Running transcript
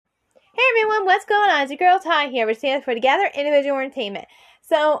Hey everyone, what's going on? It's your girl Ty here. We're standing for Together Individual Entertainment.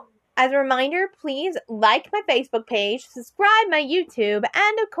 So, as a reminder, please like my Facebook page, subscribe my YouTube,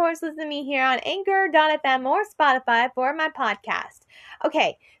 and of course listen to me here on Anchor.fm or Spotify for my podcast.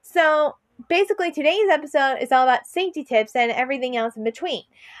 Okay, so basically today's episode is all about safety tips and everything else in between.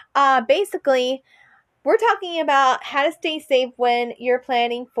 We're talking about how to stay safe when you're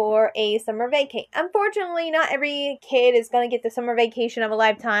planning for a summer vacation. Unfortunately, not every kid is going to get the summer vacation of a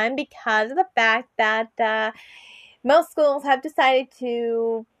lifetime because of the fact that most schools have decided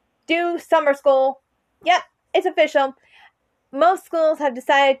to do summer school. Yep, it's official. Most schools have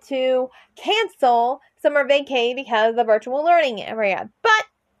decided to cancel summer vacay because of the virtual learning area. But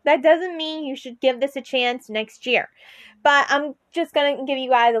that doesn't mean you should give this a chance next year. But I'm just going to give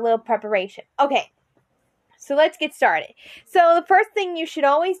you guys a little preparation. Okay. So let's get started. So the first thing you should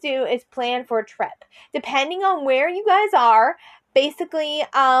always do is plan for a trip. Depending on where you guys are, basically,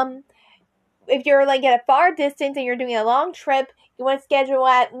 if you're like at a far distance and you're doing a long trip, you want to schedule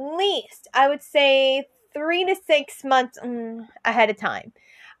at least, I would say, 3 to 6 months ahead of time.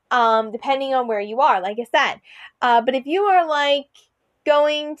 Depending on where you are, like I said. But if you are like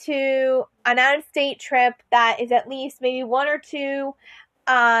going to an out-of-state trip that is at least maybe 1 or 2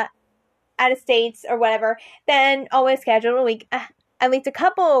 out of states or whatever, then always schedule a week, at least a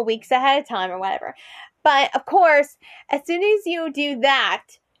couple of weeks ahead of time or whatever. But of course, as soon as you do that,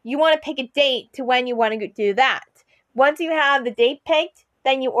 you want to pick a date to when you want to do that. Once you have the date picked,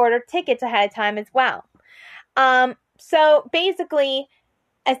 then you order tickets ahead of time as well. So basically,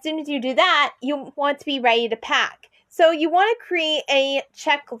 as soon as you do that, you want to be ready to pack. So you want to create a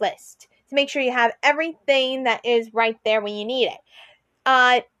checklist to make sure you have everything that is right there when you need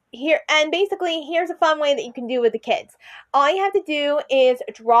it. Here's a fun way that you can do with the kids. All you have to do is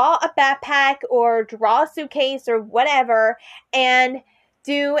draw a backpack or draw a suitcase or whatever and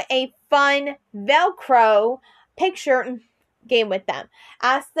do a fun Velcro picture game with them.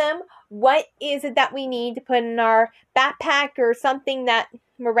 Ask them, what is it that we need to put in our backpack or something that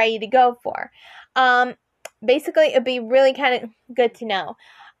we're ready to go for. Basically, it'd be really kind of good to know.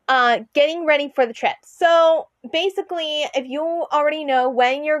 Getting ready for the trip. So basically, if you already know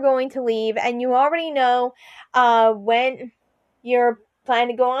when you're going to leave and you already know when you're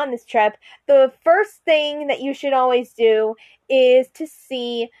planning to go on this trip, the first thing that you should always do is to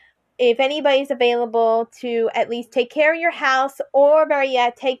see if anybody's available to at least take care of your house or better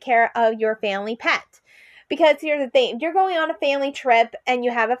yet, take care of your family pet. Because here's the thing, if you're going on a family trip and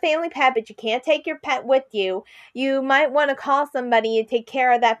you have a family pet but you can't take your pet with you, you might want to call somebody to take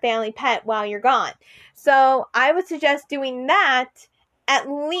care of that family pet while you're gone. So I would suggest doing that at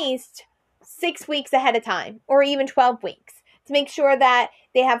least 6 weeks ahead of time or even 12 weeks to make sure that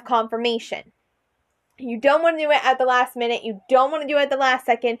they have confirmation. You don't want to do it at the last minute. You don't want to do it at the last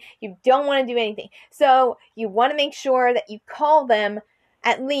second. You don't want to do anything. So you want to make sure that you call them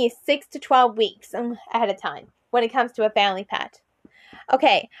at least 6 to 12 weeks ahead of time when it comes to a family pet.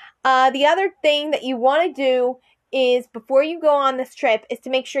 Okay, the other thing that you want to do is before you go on this trip is to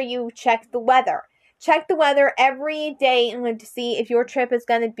make sure you check the weather. Check the weather every day to see if your trip is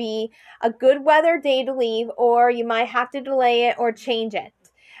going to be a good weather day to leave or you might have to delay it or change it.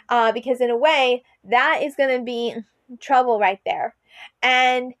 Because in a way, that is going to be trouble right there.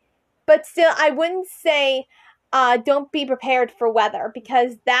 But still, I wouldn't say don't be prepared for weather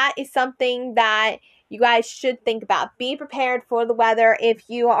because that is something that you guys should think about. Be prepared for the weather if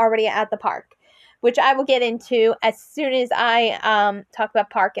you are already at the park, which I will get into as soon as I talk about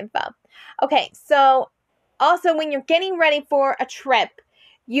park info. Okay, so also when you're getting ready for a trip,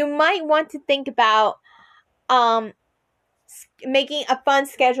 you might want to think about making a fun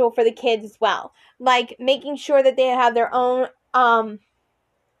schedule for the kids as well. Like making sure that they have their own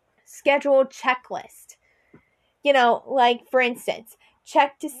scheduled checklist. You know, like for instance,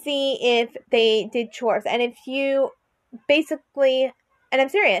 check to see if they did chores. And if you basically, and I'm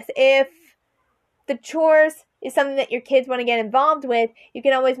serious, if the chores is something that your kids want to get involved with, you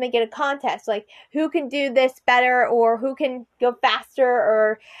can always make it a contest. Like who can do this better or who can go faster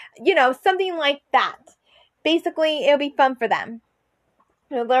or, you know, something like that. Basically, it'll be fun for them.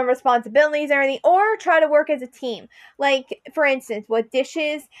 Learn responsibilities or anything, or try to work as a team. Like, for instance, with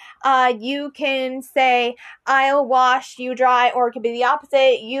dishes, you can say, I'll wash, you dry, or it could be the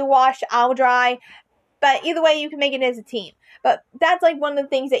opposite, you wash, I'll dry. But either way, you can make it as a team. But that's like one of the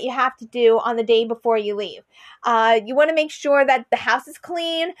things that you have to do on the day before you leave. You want to make sure that the house is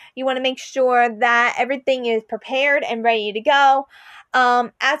clean. You want to make sure that everything is prepared and ready to go.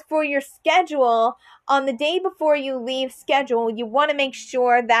 As for your schedule, on the day before you leave schedule, you want to make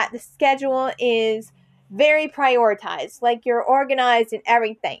sure that the schedule is very prioritized, like you're organized and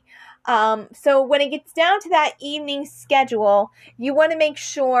everything. So when it gets down to that evening schedule, you want to make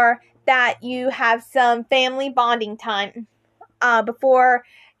sure that you have some family bonding time before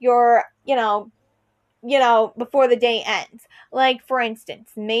your, before the day ends. Like, for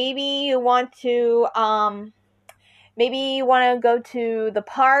instance, maybe you want to go to the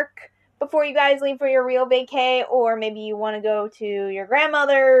park before you guys leave for your real vacay, or maybe you want to go to your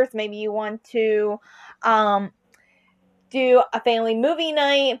grandmother's, maybe you want to do a family movie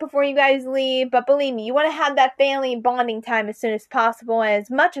night before you guys leave. But believe me, you want to have that family bonding time as soon as possible and as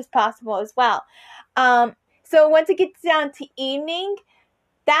much as possible as well. So once it gets down to evening,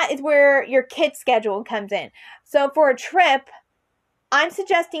 that is where your kid's schedule comes in. So for a trip, I'm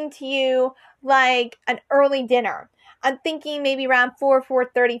suggesting to you like an early dinner. I'm thinking maybe around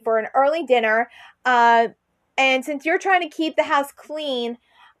 4:30 for an early dinner. And since you're trying to keep the house clean,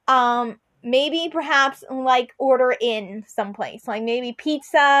 maybe perhaps like order in someplace, like maybe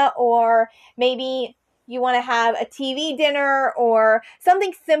pizza, or maybe you want to have a TV dinner or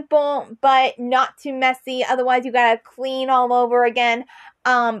something simple but not too messy. Otherwise, you gotta clean all over again.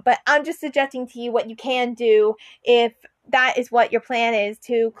 But I'm just suggesting to you what you can do if that is what your plan is,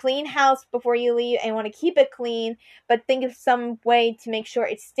 to clean house before you leave and want to keep it clean, but think of some way to make sure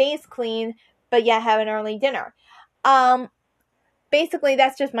it stays clean, but yet have an early dinner. Basically,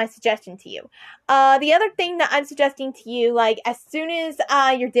 that's just my suggestion to you. The other thing that I'm suggesting to you, like as soon as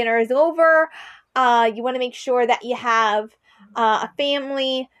your dinner is over, you want to make sure that you have a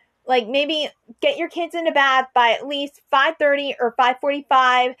family. Like maybe get your kids into bed by at least 5:30 or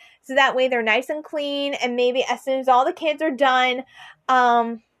 5:45, so that way they're nice and clean. And maybe as soon as all the kids are done,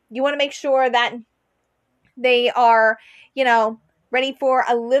 you want to make sure that they are, ready for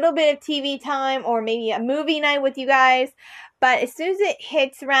a little bit of TV time or maybe a movie night with you guys. But as soon as it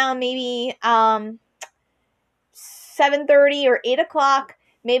hits around maybe 7:30 or 8 o'clock,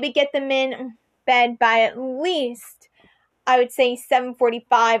 maybe get them in bed by at least, I would say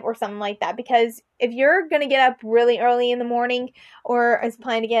 7:45 or something like that. Because if you're going to get up really early in the morning or is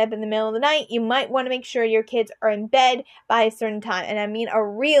planning to get up in the middle of the night, you might want to make sure your kids are in bed by a certain time. And I mean a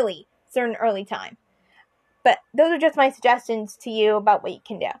really certain early time. But those are just my suggestions to you about what you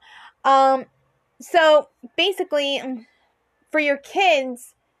can do. So basically, for your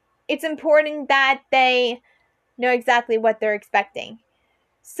kids, it's important that they know exactly what they're expecting.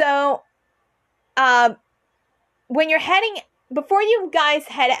 So, when you're before you guys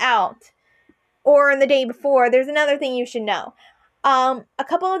head out, or the day before, there's another thing you should know. A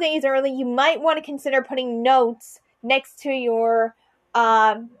couple of days early, you might want to consider putting notes next to your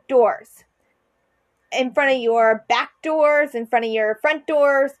doors. In front of your back doors, in front of your front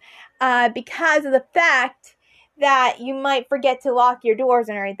doors, because of the fact that you might forget to lock your doors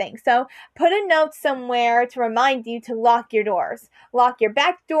and everything. So put a note somewhere to remind you to lock your doors. Lock your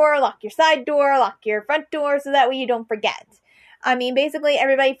back door, lock your side door, lock your front door, so that way you don't forget. I mean, basically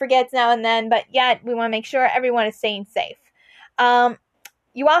everybody forgets now and then, but yet we want to make sure everyone is staying safe.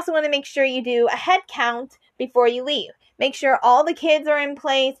 You also want to make sure you do a head count before you leave. Make sure all the kids are in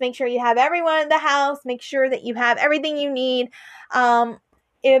place. Make sure you have everyone in the house. Make sure that you have everything you need. It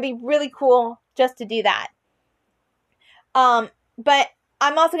would be really cool just to do that. But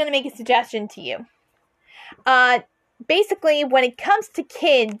I'm also going to make a suggestion to you. Basically, when it comes to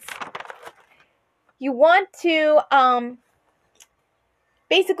kids, you want to,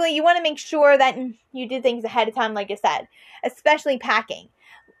 you want to make sure that you do things ahead of time, like I said, especially packing.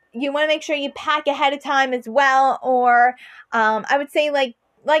 You want to make sure you pack ahead of time as well, or, I would say, like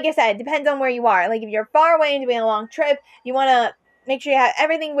I said, it depends on where you are. Like, if you're far away and doing a long trip, you want to make sure you have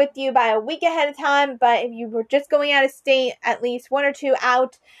everything with you by a week ahead of time. But if you were just going out of state, at least 1 or 2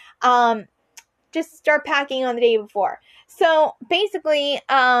 out, just start packing on the day before. So basically,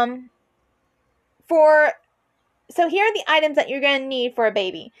 so here are the items that you're going to need for a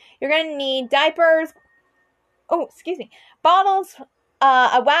baby. You're going to need diapers, bottles,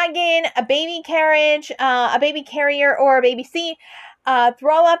 a wagon, a baby carriage, a baby carrier or a baby seat,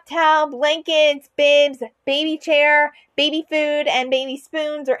 throw-up towel, blankets, bibs, baby chair, baby food, and baby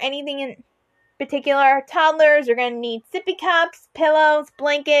spoons, or anything in particular. Toddlers are going to need sippy cups, pillows,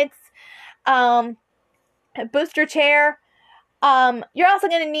 blankets, a booster chair. You're also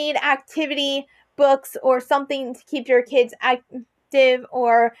going to need activity books or something to keep your kids active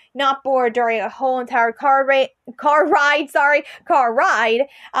or not bored during a whole entire car ride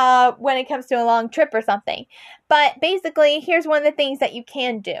when it comes to a long trip or something. But basically, here's one of the things that you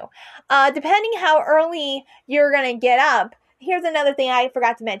can do. Depending how early you're going to get up, here's another thing I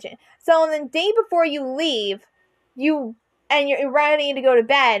forgot to mention. So on the day before you leave, and you're ready to go to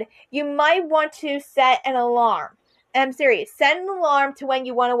bed, you might want to set an alarm. I'm serious, set an alarm to when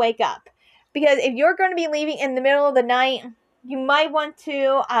you want to wake up. Because if you're going to be leaving in the middle of the night, you might want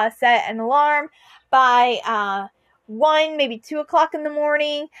to set an alarm by 1, maybe 2 o'clock in the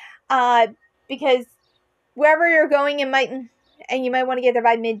morning, because wherever you're going, you might want to get there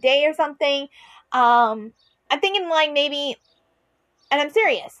by midday or something. I'm thinking like maybe, and I'm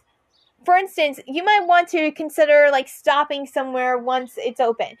serious, for instance, you might want to consider like stopping somewhere once it's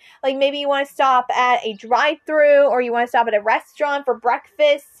open. Like maybe you want to stop at a drive-through, or you want to stop at a restaurant for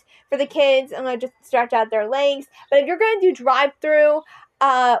breakfast for the kids and just stretch out their legs. But if you're going to do drive-through,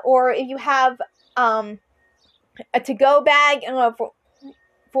 or if you have a to-go bag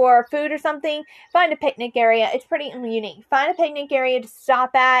for food or something, find a picnic area. It's pretty unique. Find a picnic area to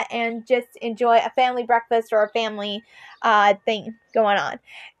stop at and just enjoy a family breakfast or a family thing going on.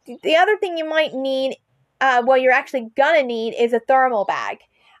 The other thing you might need, you're actually gonna need, is a thermal bag.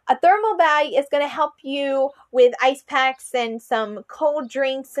 A thermal bag is going to help you with ice packs and some cold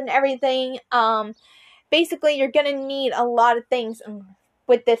drinks and everything. Basically, you're going to need a lot of things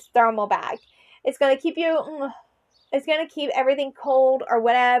with this thermal bag. It's going to keep it's going to keep everything cold or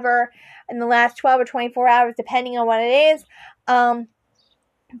whatever in the last 12 or 24 hours, depending on what it is.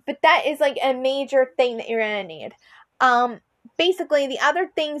 But that is like a major thing that you're going to need. Basically, the other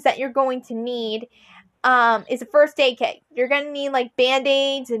things that you're going to need is a first aid kit. You're going to need like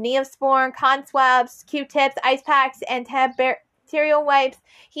Band-Aids, Neosporin, cotton swabs, Q-tips, ice packs, antibacterial wipes,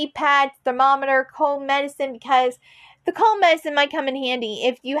 heat pads, thermometer, cold medicine, because the cold medicine might come in handy.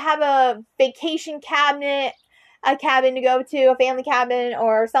 If you have a vacation cabinet, a cabin to go to, a family cabin,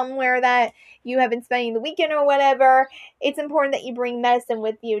 or somewhere that you have been spending the weekend or whatever, it's important that you bring medicine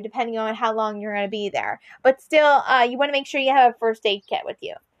with you depending on how long you're going to be there. But still, you want to make sure you have a first aid kit with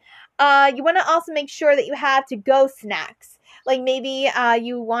you. You want to also make sure that you have to-go snacks. Like maybe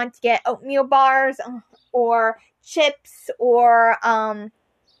you want to get oatmeal bars or chips or,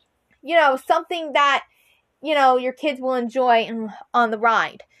 something that, your kids will enjoy on the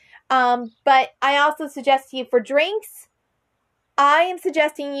ride. But I also suggest to you for drinks, I am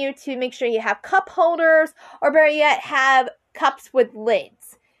suggesting you to make sure you have cup holders, or better yet, have cups with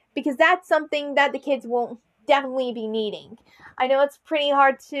lids. Because that's something that the kids will definitely be needing. I know it's pretty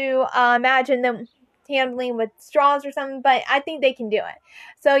hard to imagine them handling with straws or something, but I think they can do it.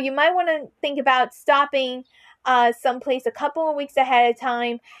 So you might want to think about stopping someplace a couple of weeks ahead of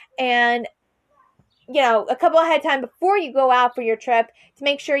time, and a couple ahead of time before you go out for your trip, to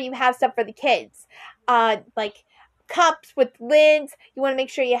make sure you have stuff for the kids. Like cups with lids. You want to make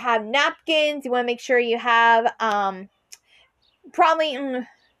sure you have napkins. You want to make sure you have probably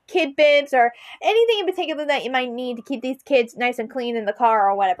kid bibs or anything in particular that you might need to keep these kids nice and clean in the car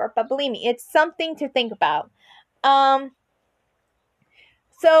or whatever. But believe me, it's something to think about. So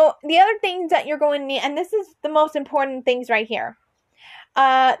the other things that you're going to need, and this is the most important things right here.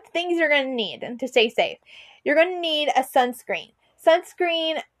 Things you're going to need to stay safe. You're going to need a sunscreen.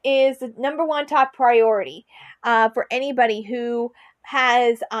 Sunscreen is the number one top priority for anybody who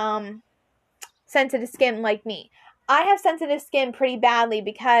has sensitive skin like me. I have sensitive skin pretty badly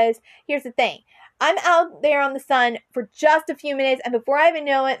because here's the thing. I'm out there on the sun for just a few minutes, and before I even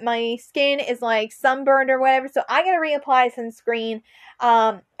know it, my skin is like sunburned or whatever. So I gotta reapply sunscreen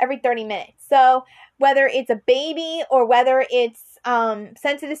every 30 minutes. So whether it's a baby or whether it's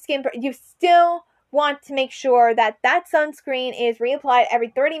sensitive skin, you still want to make sure that that sunscreen is reapplied every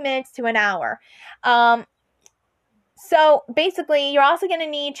 30 minutes to an hour. So basically, you're also going to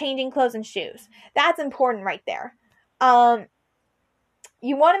need changing clothes and shoes. That's important right there.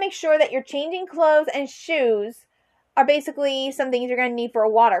 You want to make sure that your changing clothes and shoes are basically some things you're going to need for a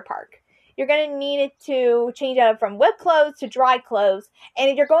water park. You're going to need it to change out from wet clothes to dry clothes. And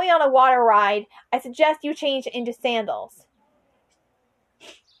if you're going on a water ride, I suggest you change into sandals.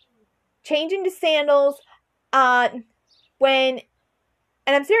 Change into sandals and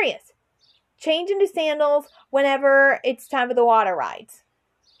I'm serious, change into sandals whenever it's time for the water rides.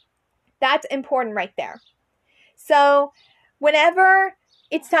 That's important right there. So whenever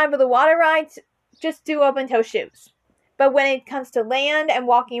it's time for the water rides, just do open-toe shoes. But when it comes to land and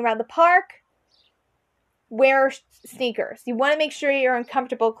walking around the park, wear sneakers. You want to make sure you're in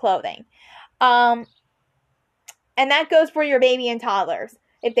comfortable clothing. And that goes for your baby and toddlers.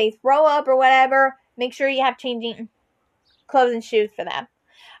 If they throw up or whatever, make sure you have changing clothes and shoes for them.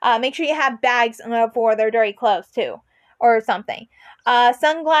 Make sure you have bags for their dirty clothes too, or something.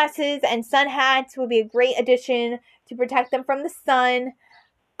 Sunglasses and sun hats will be a great addition to protect them from the sun.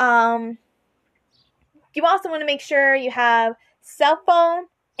 You also want to make sure you have cell phone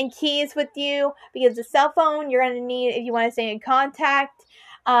and keys with you, because the cell phone you're going to need if you want to stay in contact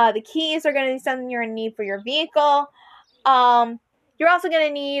The keys are going to be something you're going to need for your vehicle. You're also going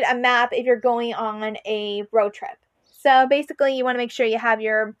to need a map if you're going on a road trip. So basically, you want to make sure you have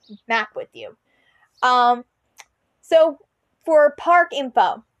your map with you. So for park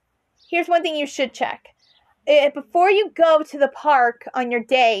info, here's one thing you should check. Before you go to the park on your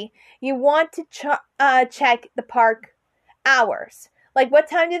day, you want to check the park hours. Like, what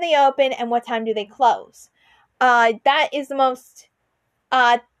time do they open and what time do they close? That is the most,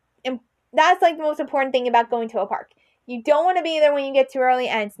 that's like the most important thing about going to a park. You don't want to be there when you get too early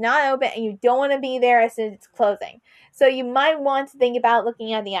and it's not open, and you don't want to be there as soon as it's closing. So you might want to think about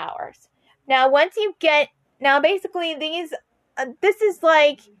looking at the hours. Now, basically this is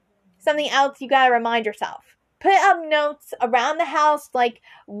like something else you gotta remind yourself. Put up notes around the house like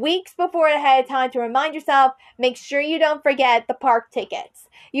weeks before ahead of time to remind yourself. Make sure you don't forget the park tickets.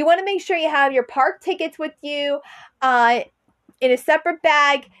 You want to make sure you have your park tickets with you in a separate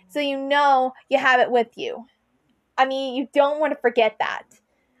bag so you know you have it with you. I mean, you don't want to forget that.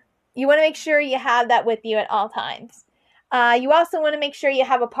 You want to make sure you have that with you at all times. You also want to make sure you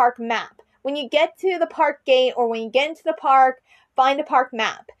have a park map. When you get to the park gate or when you get into the park, find a park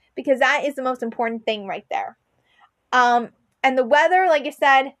map, because that is the most important thing right there. And the weather, like I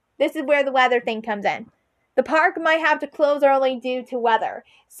said, this is where the weather thing comes in. The park might have to close early due to weather.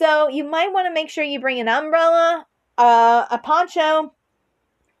 So you might want to make sure you bring an umbrella, a poncho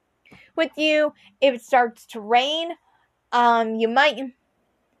with you. If it starts to rain, you might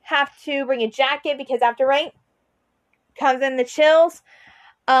have to bring a jacket, because after rain comes in the chills.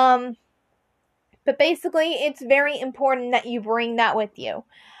 But basically, it's very important that you bring that with you.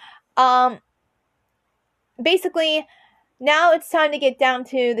 Basically, now it's time to get down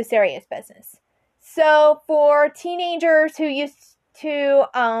to the serious business. So for teenagers who used to,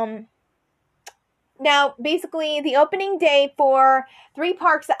 now basically the opening day for 3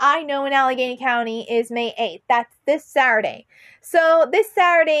 parks that I know in Allegheny County is May 8th. That's this Saturday. So this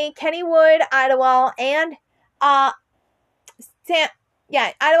Saturday, Kennywood, Idlewild, and Idlewild,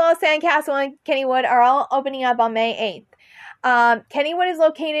 Sandcastle, and Kennywood are all opening up on May 8th. Kennywood is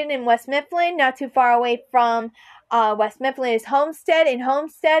located in West Mifflin, not too far away from West Mifflin is Homestead, and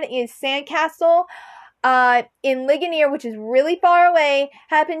Homestead is Sandcastle. In Ligonier, which is really far away,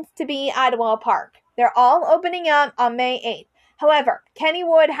 happens to be Idlewild Park. They're all opening up on May 8th. However,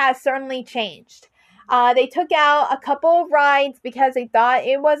 Kennywood has certainly changed. They took out a couple of rides because they thought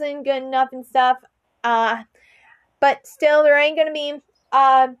it wasn't good enough and stuff. But still, there ain't going to be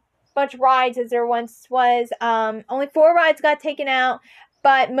much rides as there once was. Only 4 rides got taken out.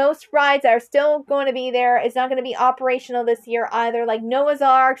 But most rides are still going to be there. It's not going to be operational this year either, like Noah's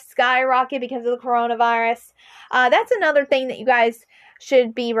Ark, Skyrocket because of the coronavirus. That's another thing that you guys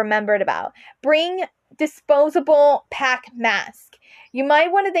should be remembered about. Bring disposable pack mask. You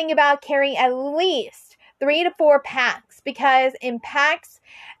might want to think about carrying at least 3 to 4 packs, because in packs,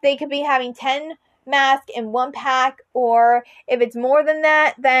 they could be having 10 masks in one pack, or if it's more than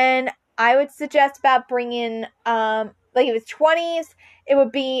that, then I would suggest about bringing, like if it's 20s, it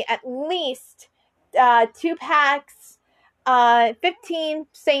would be at least 2 packs. 15,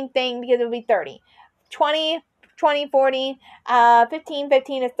 same thing, because it would be 30. 20, 40.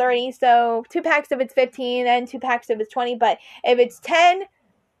 15 is 30. So 2 packs if it's 15 and 2 packs if it's 20. But if it's 10,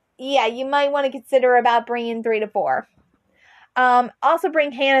 yeah, you might want to consider about bringing 3 to 4. Also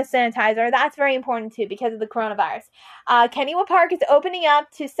bring hand sanitizer. That's very important too because of the coronavirus. Kennywood Park is opening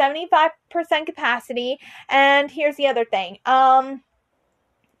up to 75% capacity. And here's the other thing.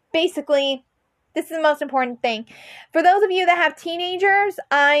 Basically, this is the most important thing. For those of you that have teenagers,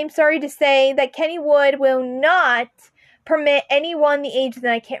 I'm sorry to say that Kennywood will not permit anyone the age, and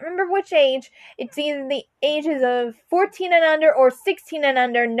I can't remember which age, it's either the ages of 14 and under or 16 and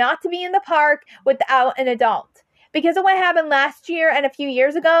under, not to be in the park without an adult. Because of what happened last year and a few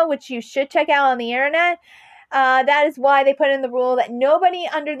years ago, which you should check out on the internet, that is why they put in the rule that nobody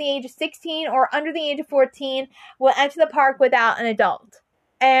under the age of 16 or under the age of 14 will enter the park without an adult.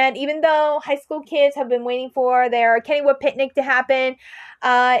 And even though high school kids have been waiting for their Kennywood picnic to happen,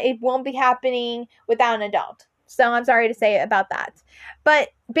 it won't be happening without an adult. So I'm sorry to say about that. But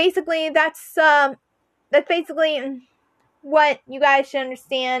basically, that's basically what you guys should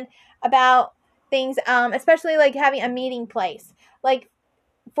understand about things, especially like having a meeting place. Like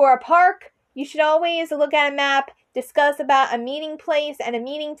for a park, you should always look at a map, discuss about a meeting place and a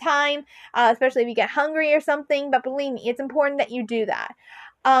meeting time, especially if you get hungry or something. But believe me, it's important that you do that.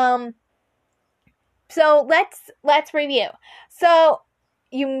 So let's review. So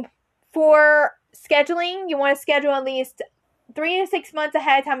for scheduling, you want to schedule at least 3 to 6 months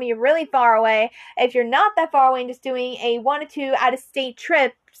ahead of time and you're really far away. If you're not that far away and just doing a 1 or 2 out-of-state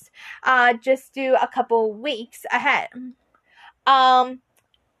trips, just do a couple weeks ahead.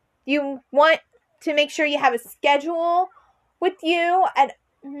 You want to make sure you have a schedule with you at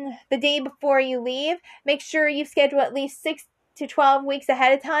the day before you leave. Make sure you schedule at least 6 to 12 weeks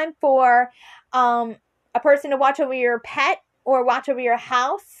ahead of time for a person to watch over your pet or watch over your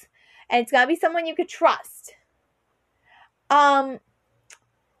house. And it's got to be someone you could trust.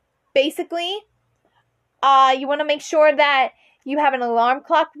 Basically, you want to make sure that you have an alarm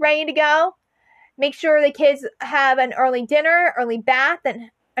clock ready to go. Make sure the kids have an early dinner, early bath, and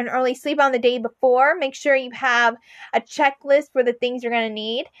an early sleep on the day before. Make sure you have a checklist for the things you're going to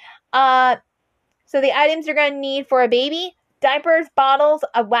need. So the items you're going to need for a baby: diapers, bottles,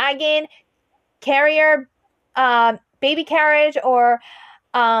 a wagon, carrier, baby carriage, or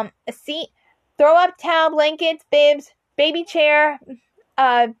a seat, throw-up towel, blankets, bibs, baby chair,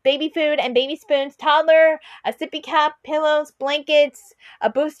 baby food and baby spoons, toddler, a sippy cup, pillows, blankets, a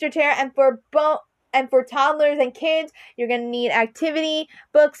booster chair, and for toddlers and kids, you're going to need activity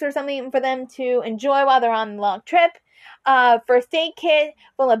books or something for them to enjoy while they're on the long trip. First aid kit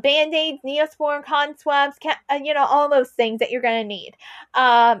full of Band-Aids, Neosporin, cotton swabs, all those things that you're going to need.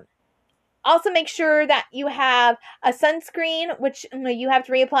 Also make sure that you have a sunscreen, which you have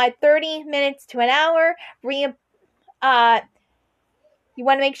to reapply 30 minutes to an hour. You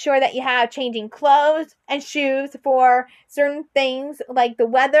want to make sure that you have changing clothes and shoes for certain things like the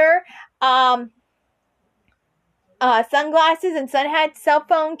weather, sunglasses and sun hats, cell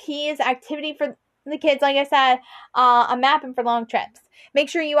phone, keys, activity for the kids, like I said, a map and for long trips. Make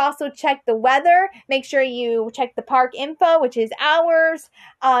sure you also check the weather. Make sure you check the park info, which is hours.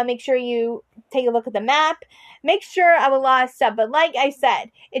 Make sure you take a look at the map. Make sure of a lot of stuff. But like I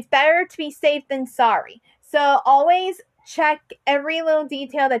said, it's better to be safe than sorry. So always check every little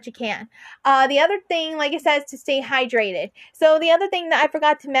detail that you can. The other thing, like I said, is to stay hydrated. So the other thing that I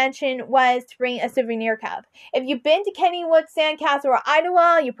forgot to mention was to bring a souvenir cup. If you've been to Kennywood, Sandcastle, or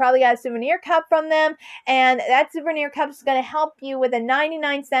Idlewild, you probably got a souvenir cup from them, and that souvenir cup is going to help you with a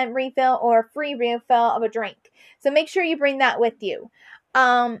 99-cent refill or a free refill of a drink. So make sure you bring that with you.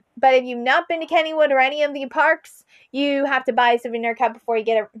 But if you've not been to Kennywood or any of the parks, you have to buy a souvenir cup before you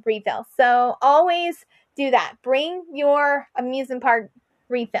get a refill. So always do that. Bring your amusement park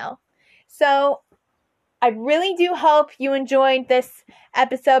refill. So I really do hope you enjoyed this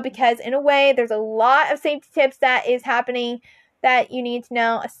episode, because in a way there's a lot of safety tips that is happening that you need to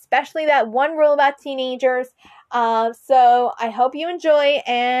know, especially that one rule about teenagers. So I hope you enjoy,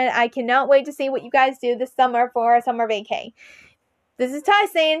 and I cannot wait to see what you guys do this summer for a summer vacay. This is Ty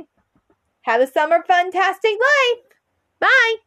saying, have a summer fantastic life. Bye.